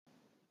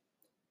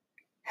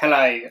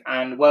Hello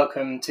and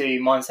welcome to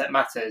Mindset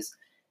Matters,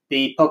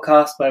 the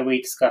podcast where we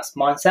discuss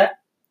mindset,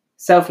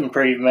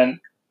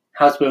 self-improvement,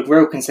 how to build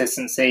real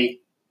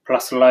consistency,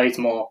 plus loads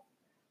more.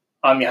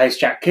 I'm your host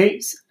Jack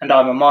Coots and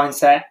I'm a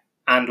mindset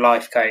and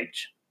life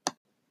coach.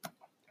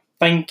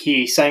 Thank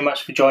you so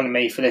much for joining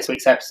me for this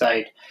week's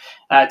episode.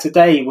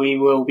 Today we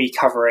will be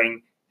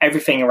covering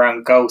everything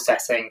around goal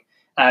setting,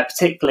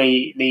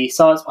 particularly the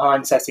science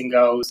behind setting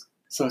goals,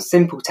 some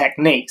simple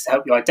techniques to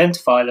help you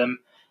identify them,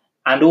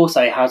 and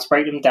also how to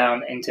break them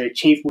down into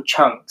achievable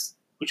chunks,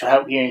 which will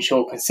help you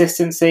ensure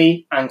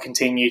consistency and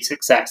continued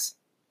success.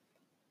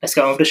 Let's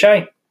get on with the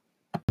show.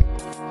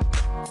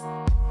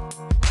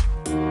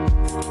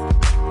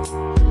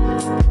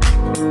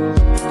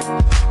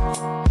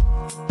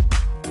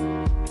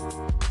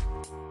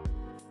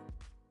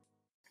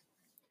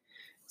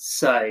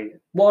 So,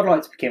 what I'd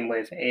like to begin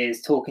with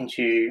is talking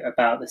to you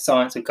about the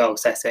science of goal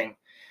setting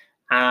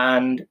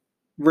and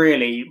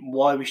really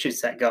why we should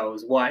set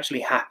goals, what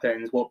actually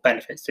happens, what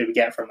benefits do we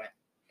get from it.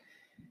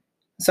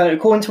 So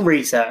according to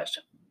research,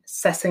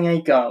 setting a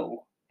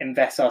goal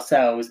invests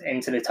ourselves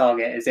into the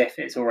target as if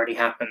it's already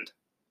happened.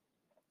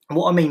 And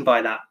what I mean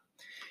by that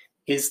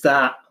is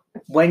that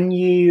when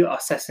you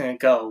are setting a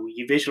goal,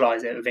 you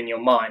visualize it within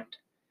your mind,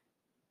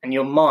 and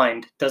your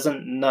mind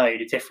doesn't know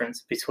the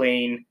difference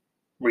between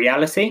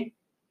reality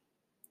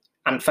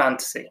and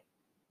fantasy.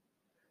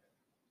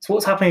 So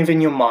what's happening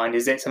within your mind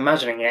is it's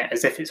imagining it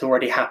as if it's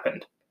already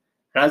happened.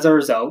 And as a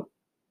result,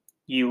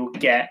 you will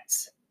get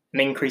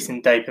an increase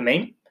in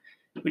dopamine,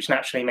 which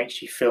naturally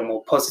makes you feel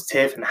more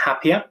positive and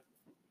happier.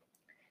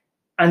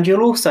 And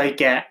you'll also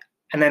get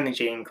an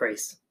energy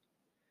increase.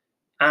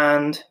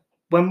 And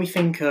when we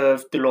think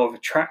of the law of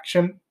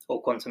attraction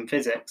or quantum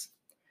physics,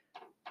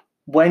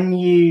 when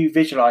you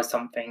visualize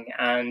something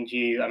and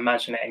you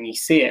imagine it and you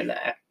see it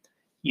there,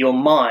 your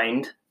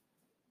mind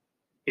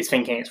is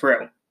thinking it's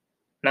real.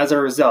 And as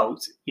a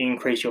result, you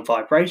increase your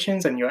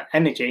vibrations and your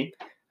energy,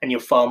 and you're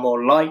far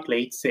more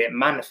likely to see it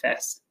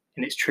manifest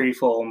in its true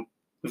form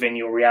within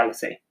your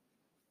reality.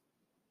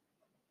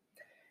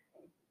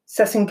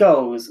 Setting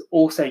goals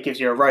also gives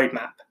you a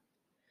roadmap.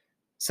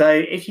 So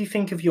if you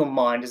think of your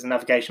mind as a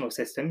navigational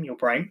system, your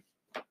brain,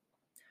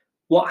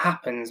 what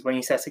happens when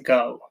you set a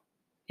goal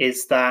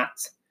is that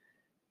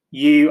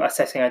you are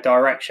setting a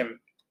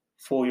direction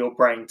for your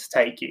brain to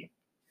take you.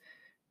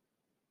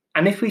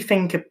 And if we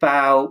think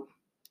about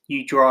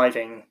you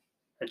driving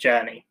a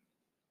journey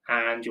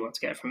and you want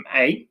to get from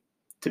A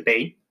to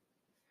B,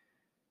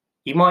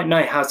 you might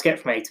know how to get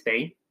from A to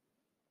B,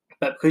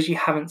 but because you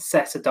haven't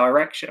set a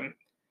direction, it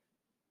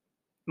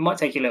might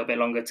take you a little bit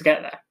longer to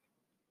get there.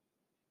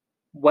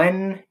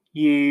 When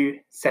you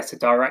set a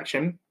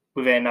direction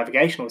within a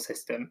navigational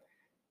system,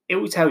 it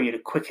will tell you the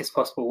quickest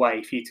possible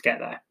way for you to get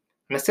there.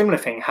 And a similar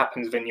thing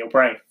happens within your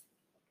brain.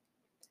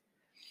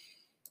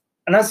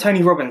 And as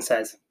Tony Robbins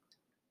says,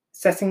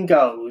 setting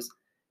goals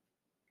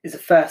is the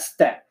first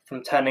step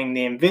from turning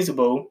the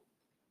invisible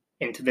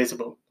into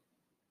visible.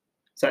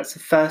 So it's the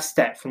first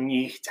step from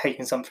you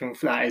taking something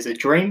that is a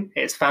dream,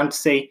 it's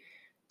fantasy,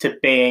 to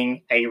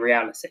being a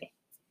reality.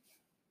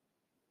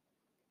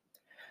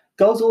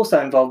 Goals also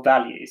involve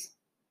values.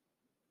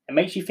 It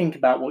makes you think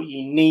about what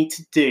you need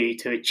to do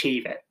to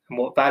achieve it and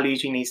what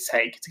values you need to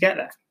take to get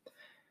there.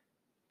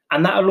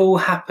 And that will all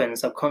happen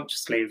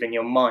subconsciously within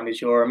your mind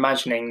as you're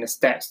imagining the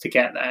steps to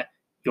get there.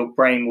 Your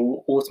brain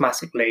will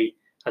automatically,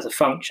 as a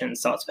function,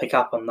 start to pick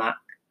up on that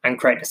and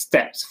create the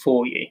steps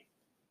for you.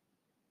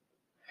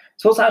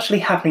 So what's actually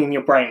happening in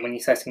your brain when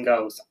you're setting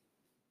goals?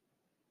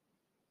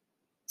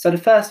 So the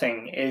first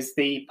thing is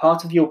the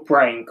part of your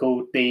brain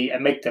called the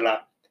amygdala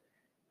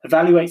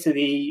evaluates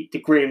the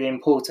degree of the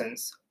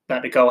importance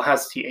that the goal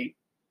has to you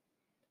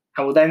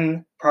and will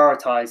then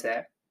prioritize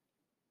it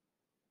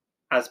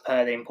as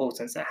per the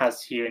importance it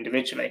has to you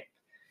individually.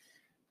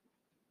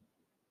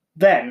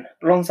 Then,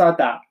 alongside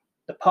that,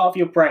 the part of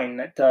your brain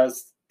that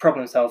does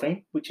problem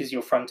solving, which is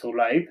your frontal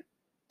lobe,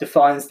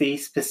 defines the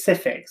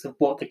specifics of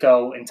what the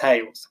goal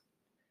entails.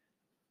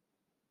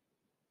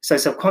 So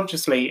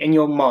subconsciously in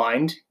your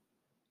mind,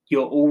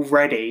 you're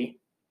already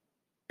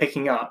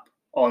picking up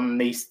on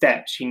the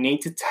steps you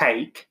need to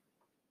take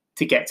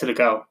to get to the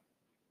goal.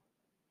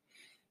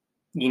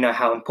 You know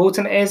how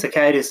important it is.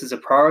 Okay, this is a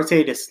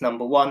priority. This is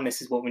number one.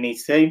 This is what we need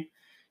to do.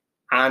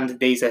 And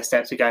these are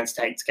steps we're going to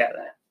take to get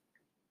there.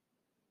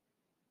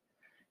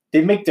 The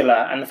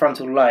amygdala and the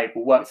frontal lobe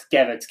will work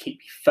together to keep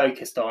you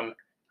focused on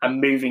and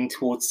moving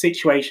towards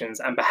situations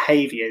and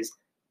behaviours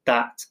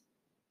that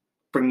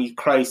bring you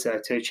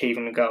closer to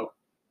achieving the goal.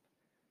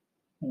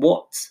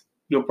 What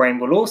your brain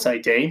will also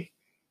do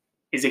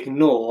is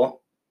ignore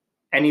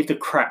any of the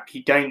crap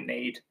you don't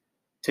need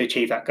to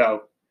achieve that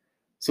goal.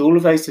 So all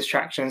of those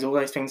distractions, all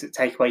those things that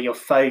take away your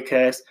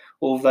focus,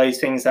 all of those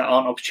things that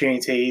aren't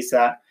opportunities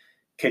that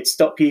could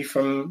stop you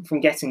from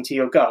getting to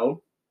your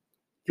goal,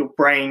 your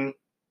brain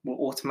will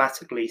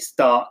automatically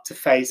start to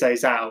phase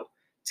those out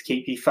to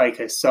keep you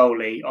focused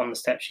solely on the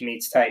steps you need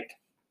to take.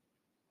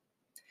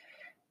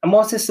 And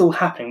whilst this is all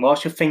happening,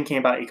 whilst you're thinking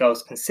about your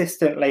goals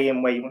consistently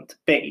and where you want to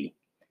be,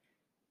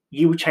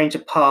 you will change the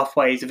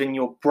pathways within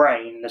your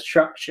brain, the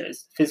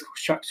structures, physical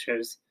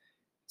structures,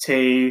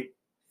 to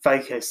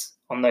focus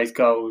on those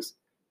goals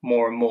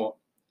more and more.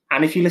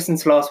 And if you listen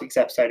to last week's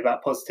episode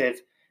about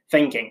positive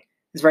thinking,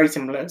 it's a very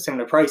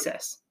similar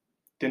process.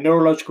 The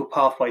neurological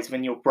pathways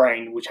within your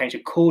brain will change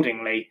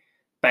accordingly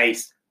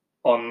based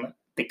on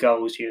the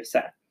goals you have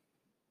set.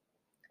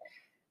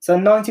 So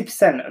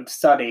 90% of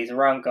studies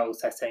around goal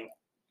setting,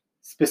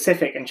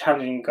 specific and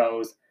challenging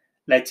goals,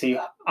 led to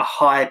a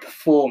higher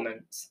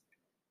performance,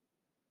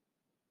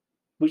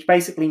 which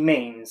basically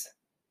means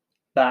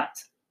that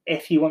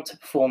if you want to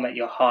perform at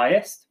your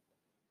highest,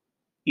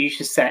 you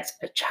should set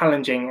a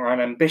challenging or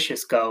an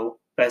ambitious goal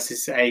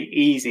versus a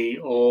easy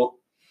or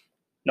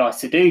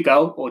nice to do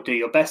goal or do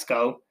your best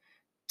goal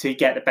to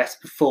get the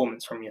best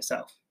performance from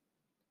yourself.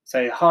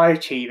 So high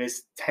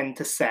achievers tend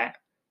to set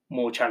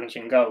more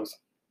challenging goals.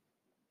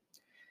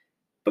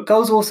 But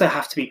goals also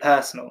have to be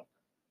personal.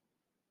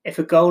 If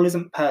a goal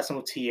isn't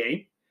personal to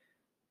you,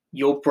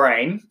 your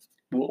brain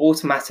will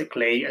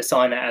automatically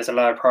assign it as a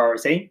lower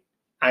priority,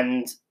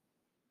 and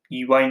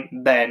you won't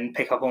then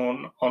pick up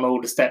on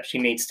all the steps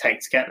you need to take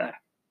to get there.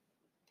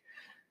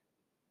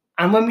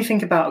 And when we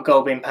think about a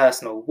goal being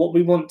personal, what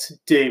we want to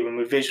do when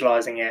we're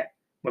visualizing it,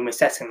 when we're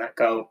setting that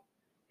goal,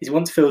 is we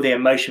want to feel the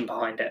emotion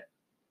behind it.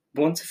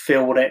 We want to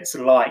feel what it's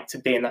like to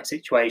be in that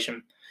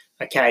situation.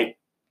 Okay,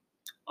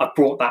 I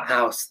bought that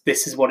house.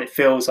 This is what it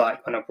feels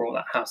like when I bought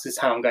that house. This is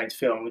how I'm going to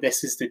feel. And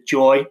this is the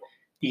joy,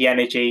 the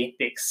energy,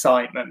 the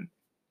excitement.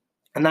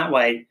 And that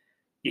way,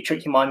 you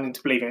trick your mind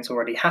into believing it's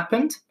already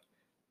happened.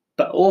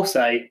 But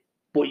also,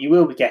 what you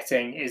will be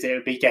getting is it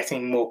will be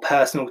getting more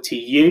personal to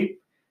you,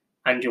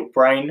 and your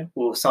brain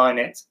will assign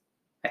it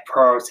a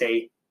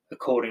priority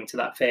according to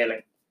that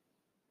feeling.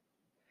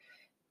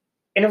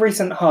 In a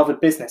recent Harvard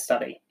Business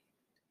study,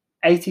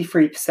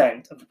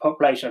 83% of the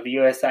population of the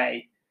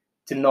USA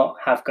do not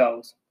have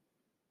goals.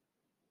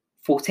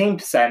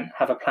 14%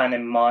 have a plan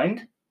in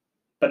mind,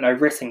 but no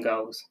written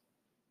goals.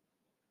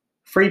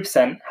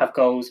 3% have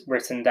goals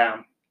written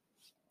down.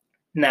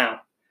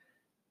 Now,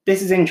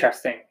 this is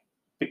interesting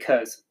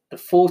because the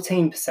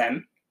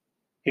 14%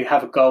 who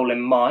have a goal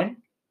in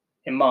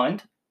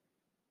mind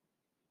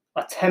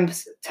are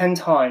 10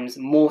 times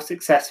more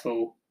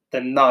successful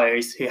than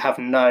those who have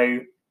no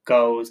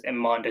goals in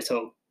mind at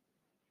all.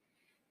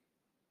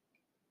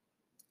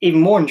 Even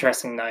more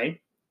interesting, though,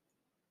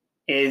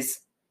 is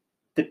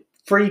the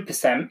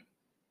 3%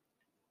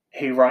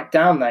 who write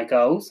down their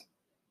goals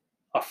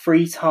are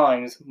 3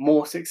 times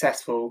more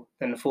successful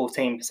than the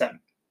 14%.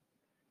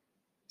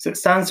 So it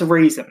stands to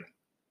reason.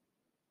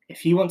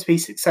 If you want to be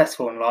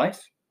successful in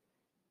life,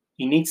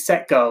 you need to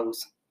set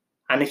goals.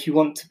 And if you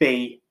want to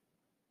be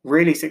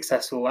really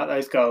successful at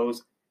those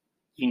goals,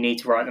 you need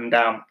to write them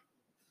down.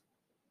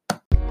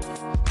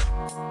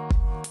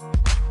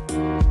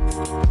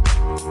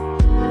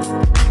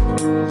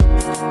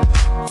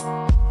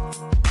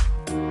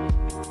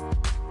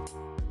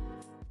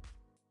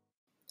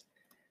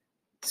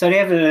 So the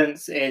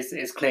evidence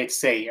is clear to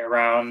see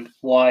around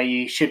why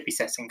you should be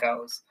setting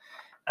goals.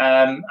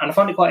 And I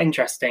find it quite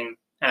interesting.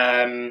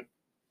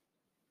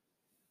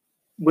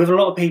 With a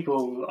lot of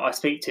people I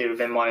speak to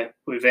within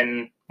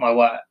my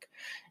work,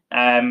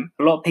 a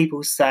lot of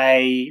people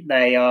say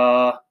they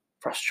are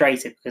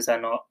frustrated because they're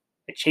not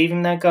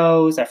achieving their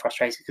goals. They're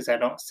frustrated because they're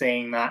not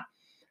seeing that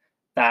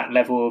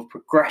level of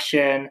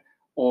progression,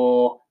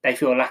 or they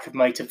feel a lack of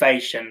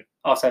motivation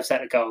after they've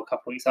set a goal a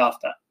couple of weeks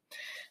after.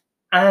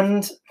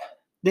 And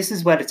this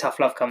is where the tough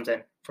love comes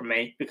in from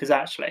me, because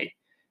actually,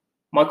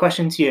 my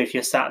question to you, if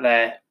you're sat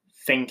there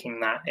thinking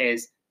that,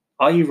 is,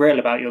 are you real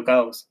about your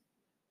goals?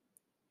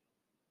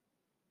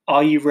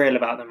 Are you real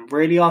about them?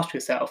 Really ask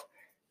yourself,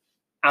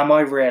 am I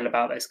real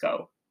about this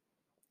goal?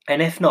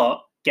 And if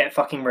not, get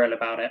fucking real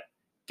about it.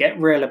 Get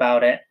real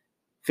about it,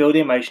 feel the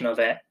emotion of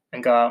it,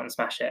 and go out and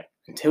smash it.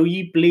 Until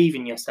you believe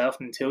in yourself,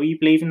 until you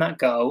believe in that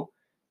goal,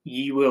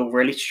 you will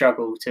really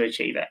struggle to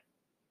achieve it.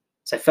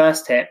 So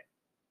first tip,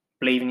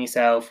 believe in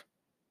yourself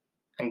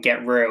and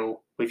get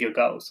real with your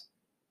goals.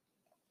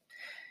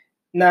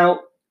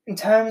 Now, in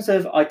terms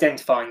of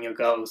identifying your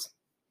goals,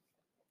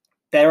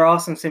 there are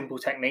some simple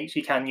techniques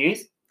you can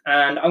use,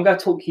 and I'm going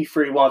to talk you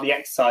through one of the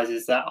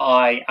exercises that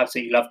I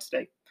absolutely love to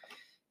do.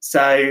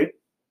 So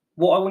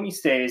what I want you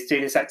to do is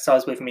do this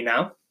exercise with me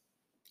now.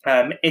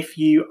 If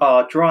you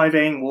are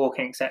driving,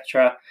 walking,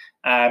 etc.,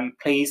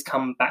 please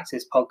come back to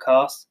this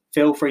podcast.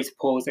 Feel free to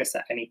pause this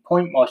at any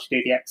point whilst you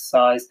do the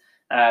exercise,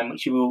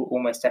 which you will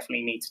almost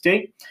definitely need to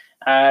do.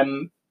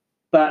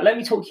 But let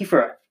me talk you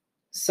through it.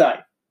 So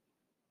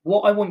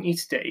what I want you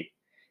to do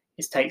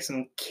is take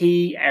some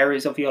key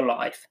areas of your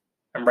life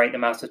and rate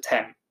them out of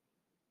 10.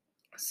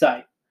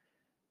 So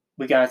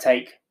we're going to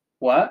take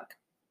work,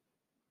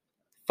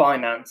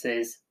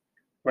 finances,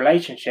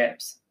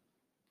 relationships,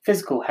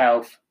 physical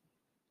health,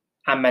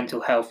 and mental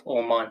health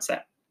or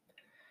mindset.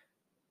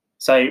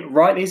 So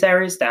write these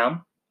areas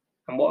down,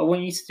 and what I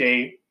want you to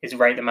do is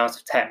rate them out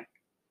of 10.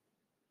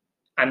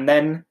 And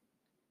then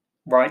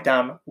write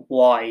down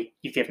why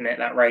you've given it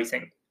that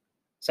rating.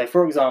 So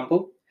for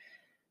example,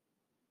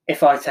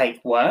 If I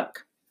take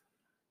work,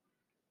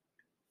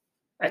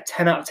 a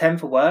 10 out of 10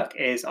 for work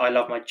is I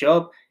love my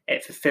job.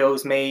 It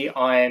fulfills me.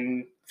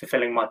 I'm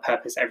fulfilling my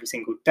purpose every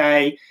single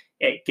day.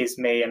 It gives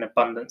me an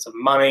abundance of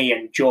money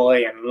and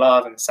joy and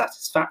love and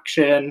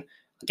satisfaction.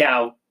 I get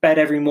out of bed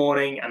every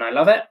morning and I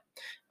love it.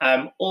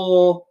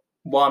 Or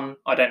 1,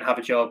 I don't have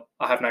a job.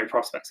 I have no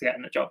prospects of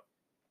getting a job.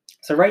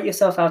 So rate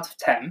yourself out of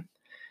 10.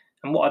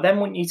 And what I then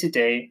want you to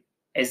do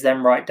is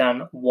then write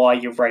down why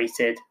you've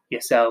rated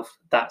yourself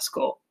that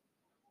score.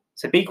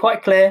 So be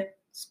quite clear,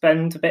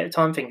 spend a bit of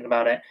time thinking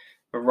about it,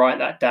 but write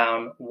that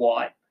down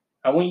why.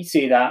 I want you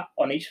to do that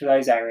on each of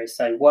those areas.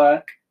 So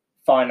work,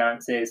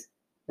 finances,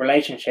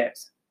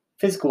 relationships,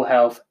 physical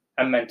health,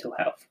 and mental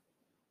health.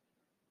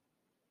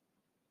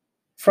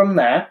 From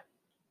there,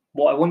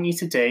 what I want you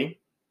to do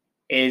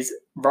is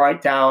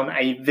write down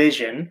a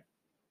vision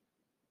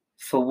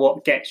for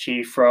what gets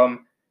you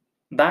from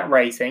that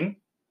rating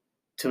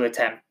to a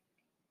 10.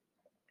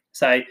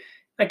 So,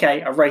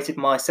 okay, I rated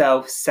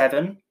myself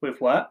 7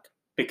 with work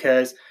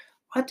because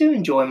I do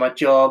enjoy my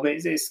job.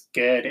 It's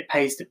good. It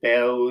pays the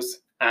bills.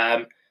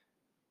 But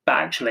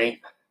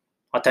actually,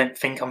 I don't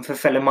think I'm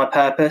fulfilling my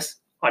purpose.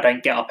 I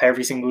don't get up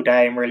every single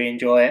day and really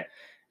enjoy it.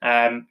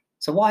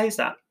 So why is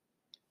that?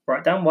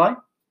 Write down why.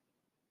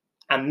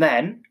 And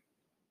then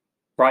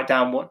write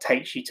down what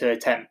takes you to a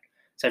 10.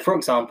 So for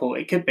example,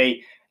 it could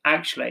be,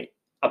 actually,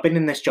 I've been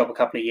in this job a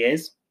couple of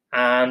years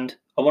and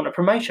I want a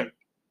promotion.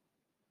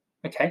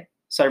 Okay,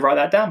 so write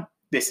that down.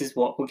 This is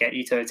what will get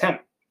you to a 10.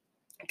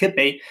 It could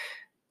be,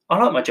 I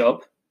like my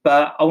job,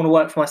 but I want to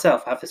work for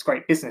myself. I have this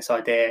great business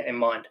idea in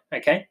mind.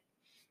 Okay,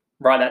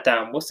 write that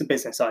down. What's the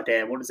business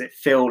idea? What does it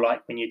feel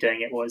like when you're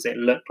doing it? What does it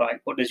look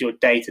like? What does your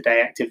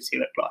day-to-day activity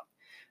look like?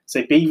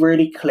 So be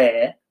really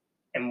clear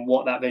in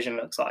what that vision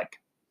looks like.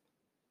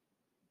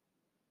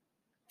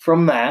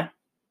 From there,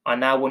 I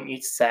now want you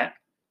to set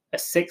a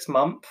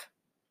 6-month,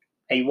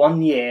 a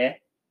 1-year,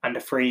 and a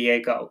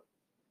 3-year goal.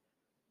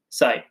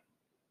 So,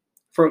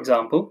 for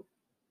example,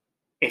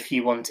 if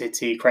you wanted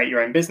to create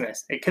your own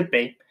business, it could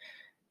be,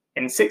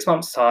 in 6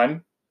 months'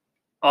 time,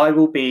 I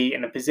will be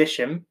in a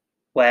position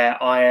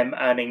where I am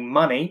earning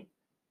money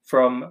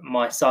from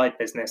my side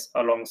business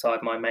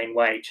alongside my main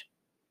wage.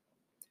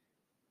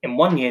 In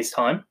 1 year's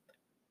time,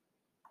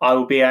 I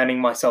will be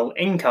earning my sole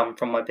income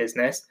from my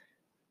business,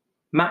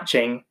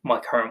 matching my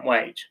current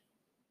wage.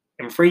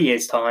 In 3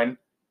 years' time,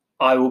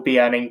 I will be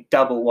earning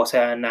double what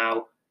I earn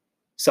now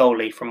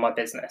solely from my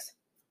business.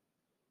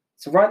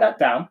 So write that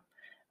down.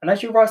 And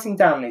as you're writing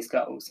down these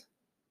goals,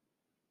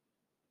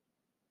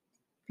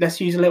 let's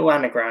use a little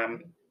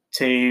anagram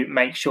to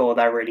make sure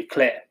they're really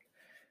clear.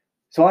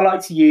 So I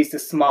like to use the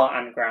SMART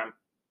anagram,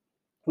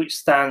 which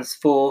stands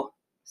for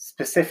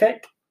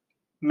specific,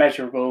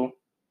 measurable,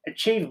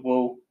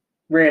 achievable,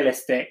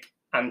 realistic,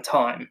 and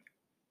time.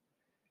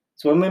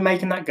 So when we're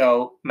making that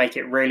goal, make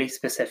it really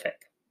specific.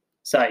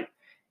 So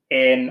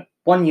in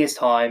 1 year's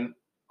time,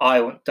 I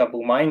want to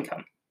double my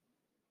income.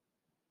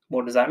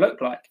 What does that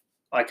look like?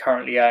 I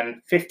currently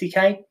earn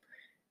 50k.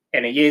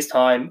 In a year's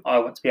time, I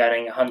want to be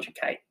earning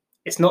 100k.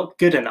 It's not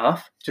good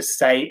enough just to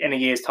say in a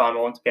year's time,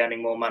 I want to be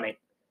earning more money.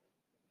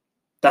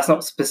 That's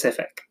not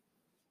specific.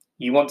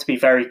 You want to be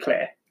very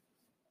clear.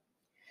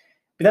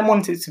 We then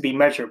want it to be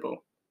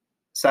measurable.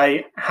 So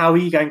how are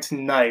you going to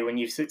know when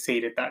you've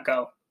succeeded that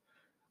goal?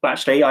 Well,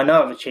 actually, I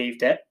know I've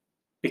achieved it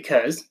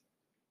because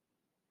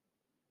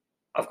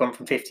I've gone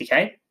from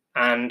 50k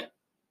and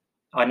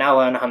I now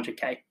earn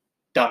 100k.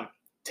 Done.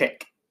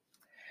 Tick.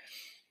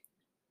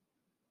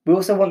 We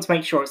also want to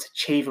make sure it's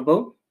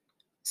achievable.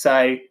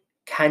 So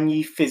can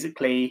you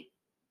physically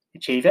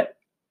achieve it?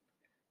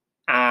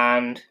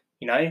 And,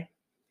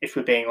 if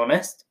we're being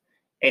honest,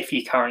 if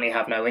you currently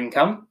have no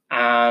income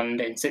and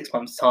in 6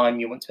 months' time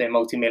you want to be a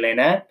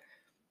multimillionaire,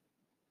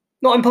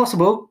 not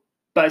impossible,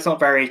 but it's not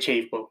very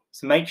achievable.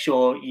 So make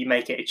sure you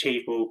make it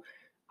achievable.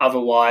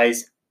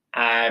 Otherwise,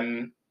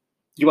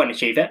 you won't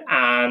achieve it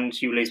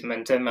and you lose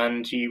momentum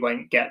and you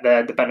won't get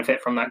the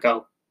benefit from that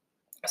goal.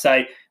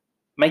 So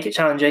make it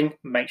challenging,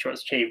 make sure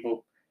it's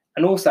achievable,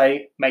 and also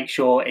make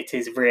sure it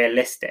is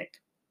realistic.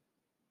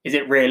 Is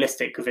it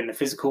realistic within the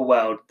physical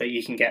world that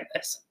you can get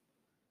this?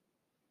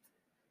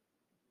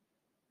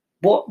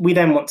 What we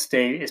then want to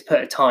do is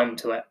put a time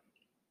to it.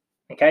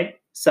 Okay,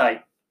 so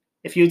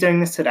if you're doing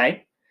this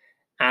today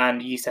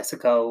and you set a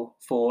goal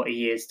for a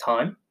year's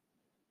time,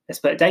 let's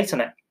put a date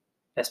on it.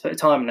 Let's put a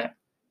time on it.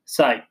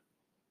 So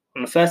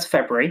on the 1st of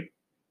February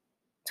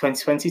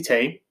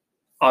 2022,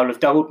 I will have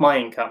doubled my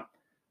income.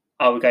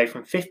 I will go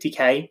from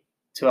 50k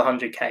to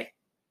 100k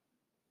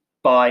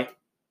by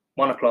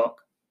 1 o'clock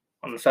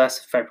on the 1st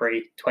of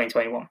February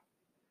 2021.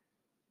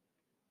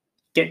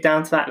 Get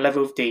down to that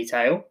level of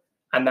detail,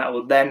 and that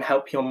will then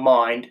help your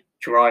mind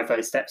drive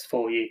those steps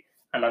for you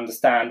and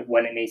understand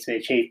when it needs to be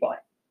achieved by.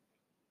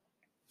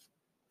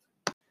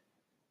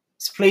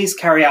 So please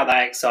carry out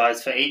that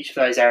exercise for each of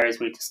those areas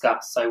we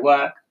discussed. So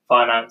work,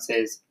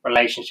 finances,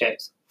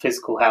 relationships,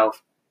 physical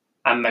health,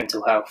 and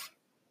mental health.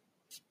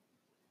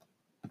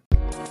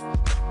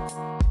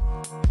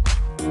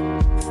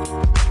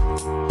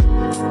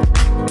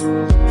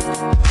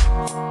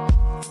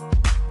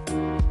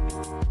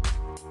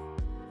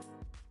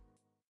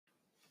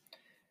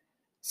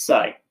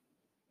 So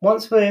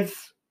once we've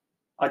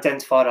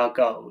identified our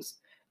goals,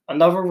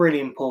 another really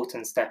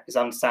important step is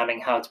understanding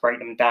how to break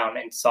them down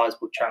into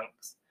sizable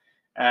chunks.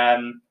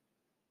 And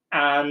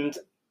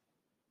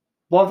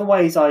one of the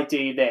ways I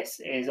do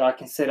this is I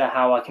consider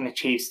how I can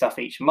achieve stuff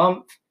each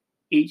month,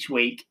 each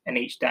week, and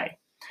each day.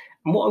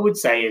 And what I would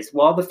say is,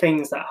 one of the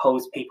things that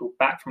holds people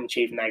back from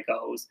achieving their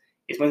goals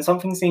is when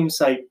something seems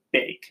so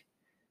big,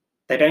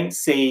 they don't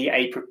see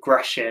a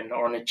progression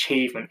or an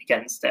achievement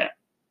against it.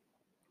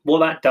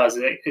 What that does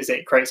is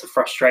it creates a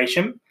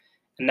frustration,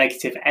 a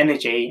negative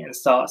energy, and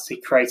starts to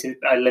create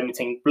a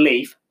limiting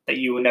belief that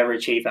you will never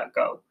achieve that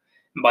goal.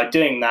 And by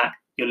doing that,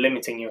 you're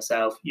limiting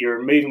yourself, you're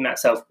removing that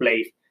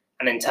self-belief,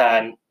 and in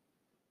turn,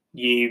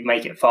 you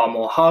make it far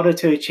more harder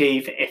to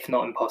achieve, if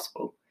not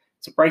impossible.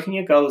 So breaking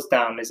your goals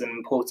down is an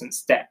important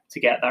step to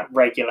get that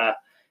regular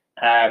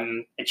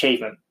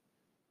achievement.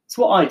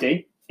 So what I do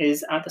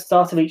is at the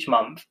start of each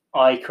month,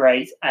 I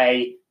create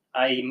a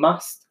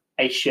must,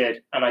 a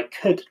should, and I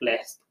could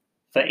list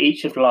for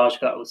each of the large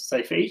goals.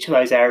 So for each of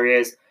those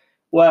areas,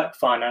 work,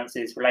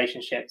 finances,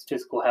 relationships,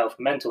 physical health,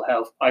 mental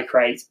health, I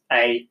create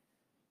a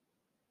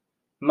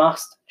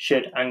must,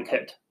 should, and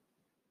could.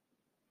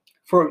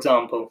 For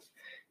example,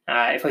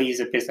 if I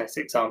use a business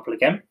example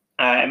again,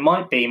 it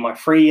might be my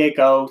 3-year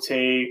goal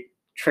to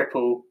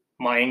triple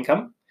my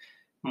income.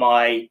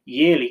 My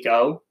yearly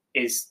goal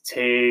is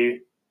to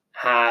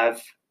have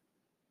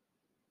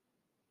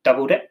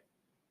doubled it,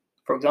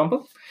 for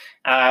example.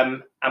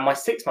 And my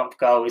 6-month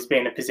goal is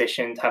being in a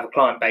position to have a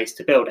client base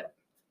to build it.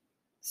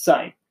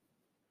 So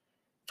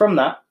from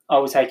that, I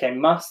will take a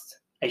must,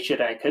 a should,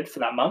 and a could for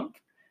that month,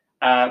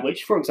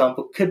 which, for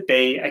example, could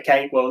be,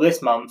 okay, well,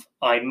 this month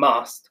I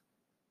must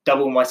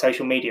double my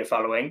social media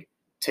following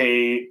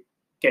to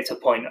get to a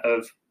point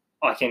of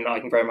I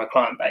can grow my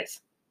client base.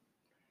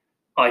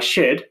 I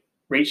should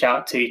reach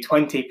out to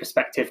 20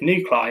 prospective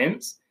new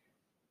clients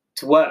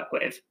to work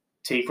with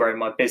to grow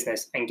my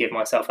business and give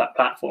myself that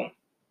platform.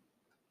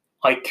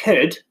 I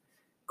could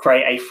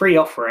create a free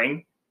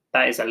offering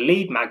that is a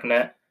lead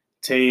magnet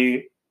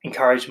to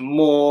encourage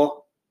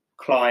more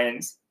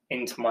clients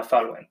into my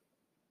following.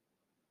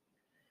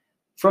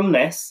 From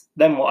this,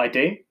 then what I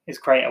do is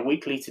create a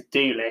weekly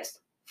to-do list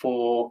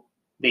for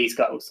these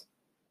goals.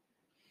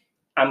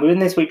 And within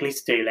this weekly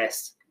to-do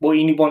list, what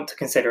you want to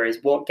consider is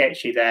what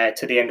gets you there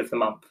to the end of the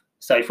month.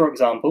 So for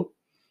example,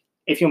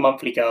 if your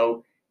monthly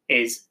goal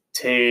is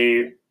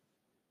to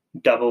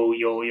double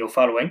your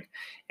following,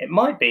 it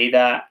might be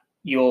that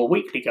your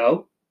weekly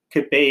goal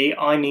could be,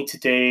 I need to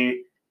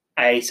do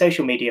a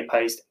social media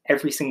post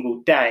every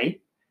single day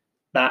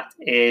that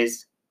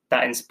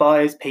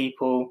inspires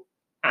people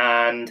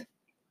and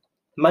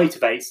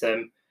motivates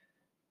them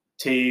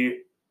to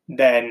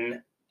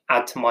then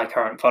add to my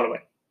current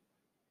following.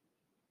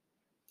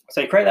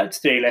 So create that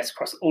to-do list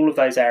across all of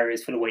those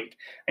areas for the week.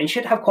 And you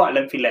should have quite a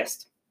lengthy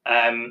list,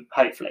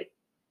 hopefully.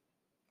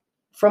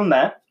 From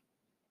there,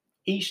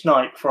 each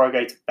night before I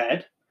go to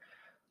bed,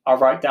 I'll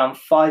write down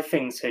 5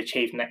 things to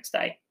achieve next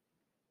day,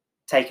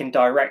 taken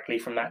directly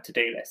from that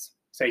to-do list.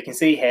 So you can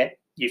see here,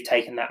 you've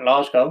taken that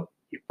large goal,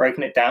 you've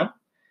broken it down,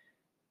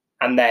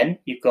 and then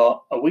you've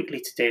got a weekly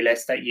to-do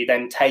list that you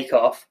then take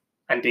off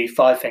and do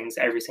 5 things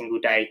every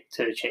single day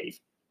to achieve.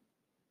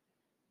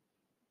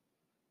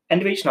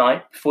 End of each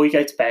night, before you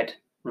go to bed,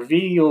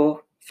 review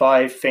your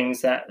 5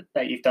 things that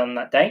you've done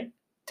that day.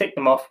 Tick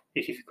them off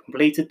if you've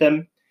completed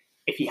them.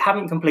 If you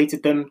haven't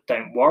completed them,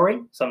 don't worry.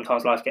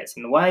 Sometimes life gets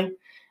in the way.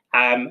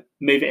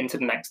 Move it into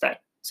the next day.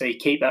 So you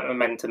keep that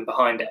momentum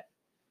behind it.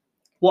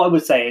 What I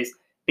would say is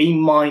be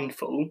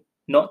mindful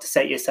not to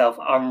set yourself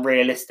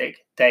unrealistic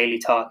daily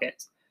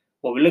targets.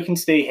 What we're looking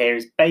to do here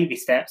is baby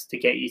steps to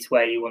get you to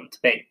where you want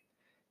to be.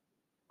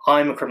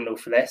 I'm a criminal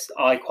for this.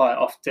 I quite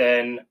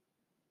often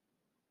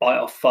bite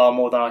off far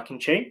more than I can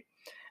chew.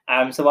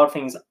 So one of the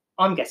things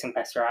I'm getting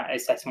better at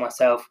is setting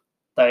myself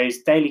those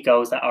daily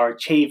goals that are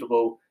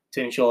achievable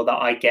to ensure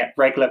that I get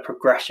regular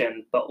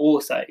progression, but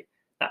also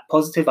that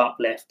positive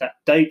uplift, that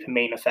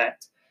dopamine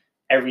effect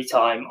every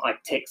time I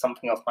tick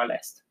something off my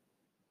list.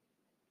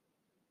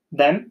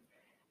 Then,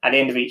 at the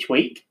end of each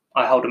week,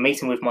 I hold a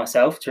meeting with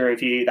myself to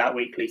review that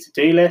weekly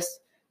to-do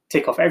list,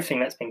 tick off everything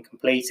that's been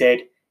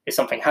completed. If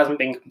something hasn't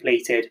been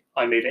completed,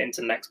 I move it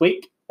into the next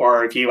week, or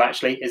I review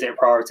actually, is it a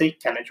priority?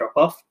 Can it drop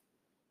off?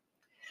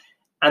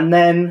 And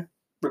then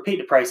repeat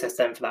the process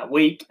then for that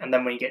week. And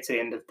then when you get to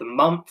the end of the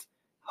month,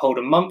 hold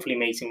a monthly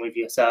meeting with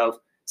yourself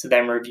to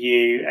then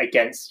review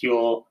against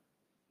your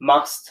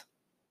must,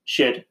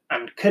 should,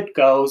 and could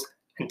goals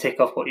and tick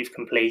off what you've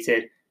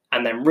completed,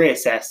 and then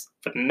reassess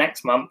for the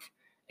next month,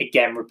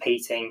 again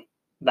repeating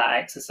that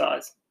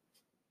exercise.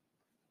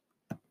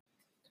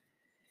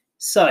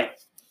 So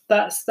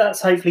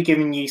that's hopefully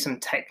giving you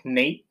some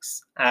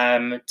techniques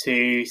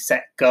to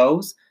set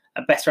goals,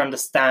 a better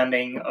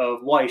understanding of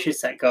why you should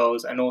set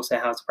goals, and also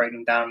how to break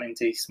them down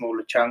into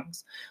smaller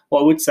chunks.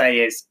 What I would say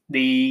is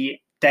the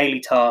daily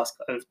task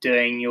of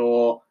doing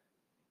your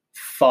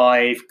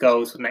 5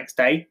 goals for the next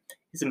day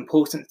is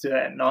important to do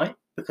that at night,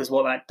 because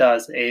what that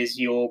does is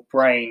your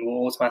brain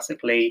will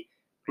automatically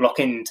lock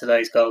into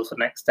those goals for the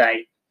next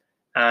day.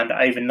 And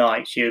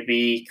overnight, you'll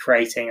be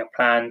creating a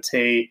plan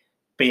to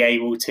be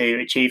able to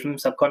achieve them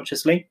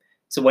subconsciously.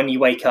 So when you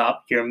wake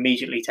up, you're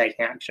immediately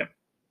taking action.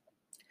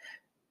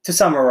 To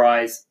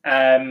summarize,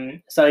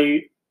 so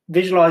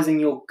visualizing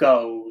your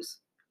goals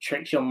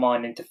tricks your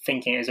mind into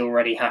thinking it has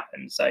already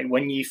happened. So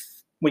when you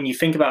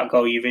think about a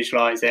goal, you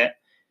visualize it,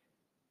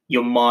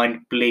 your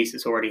mind believes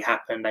it's already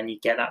happened, and you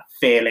get that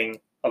feeling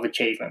of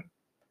achievement.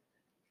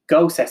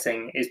 Goal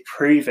setting is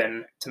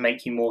proven to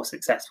make you more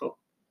successful.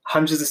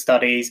 Hundreds of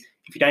studies,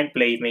 if you don't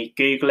believe me,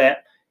 Google it.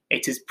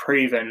 It is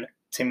proven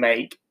to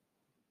make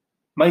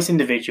most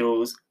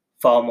individuals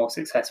far more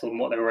successful than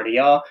what they already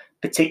are,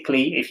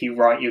 particularly if you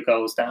write your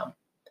goals down.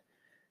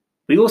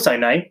 We also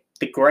know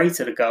the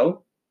greater the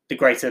goal, the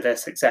greater the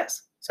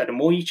success. So the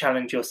more you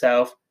challenge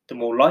yourself, the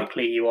more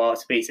likely you are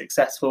to be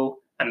successful,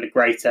 and the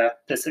greater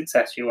the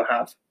success you will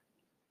have.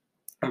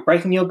 And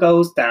breaking your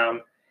goals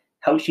down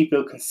helps you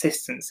build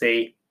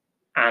consistency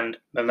and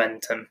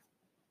momentum.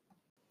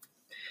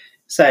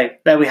 So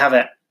there we have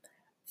it.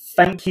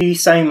 Thank you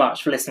so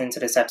much for listening to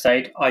this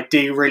episode. I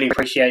do really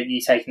appreciate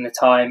you taking the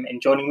time in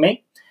joining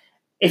me.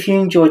 If you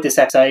enjoyed this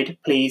episode,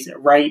 please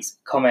rate,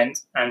 comment,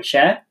 and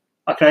share.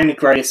 I can only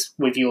grow this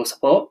with your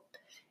support.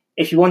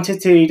 If you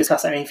wanted to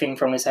discuss anything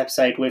from this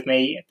episode with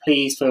me,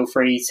 please feel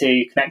free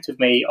to connect with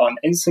me on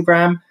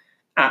Instagram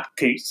at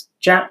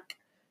CootsJack,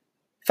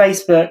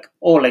 Facebook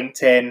or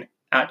LinkedIn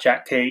at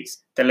Jack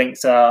Coots. The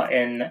links are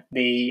in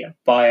the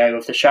bio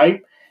of the show.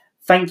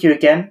 Thank you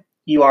again.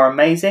 You are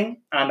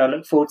amazing, and I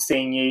look forward to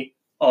seeing you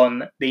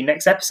on the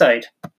next episode.